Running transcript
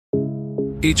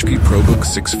HP ProBook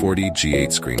 640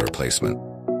 G8 screen replacement.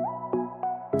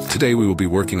 Today we will be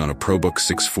working on a ProBook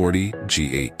 640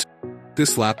 G8.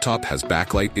 This laptop has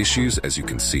backlight issues, as you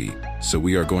can see, so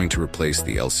we are going to replace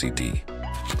the LCD.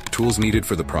 Tools needed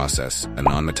for the process: a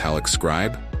non-metallic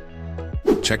scribe.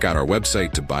 Check out our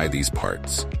website to buy these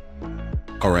parts.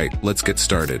 Alright, let's get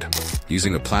started.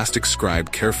 Using a plastic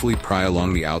scribe, carefully pry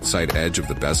along the outside edge of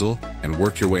the bezel and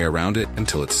work your way around it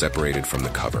until it's separated from the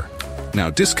cover. Now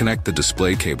disconnect the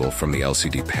display cable from the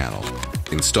LCD panel.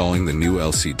 Installing the new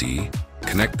LCD,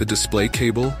 connect the display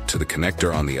cable to the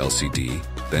connector on the LCD,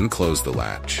 then close the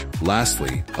latch.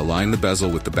 Lastly, align the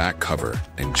bezel with the back cover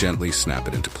and gently snap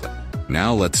it into place.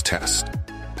 Now let's test.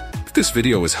 If this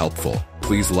video was helpful,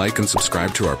 please like and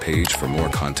subscribe to our page for more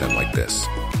content like this.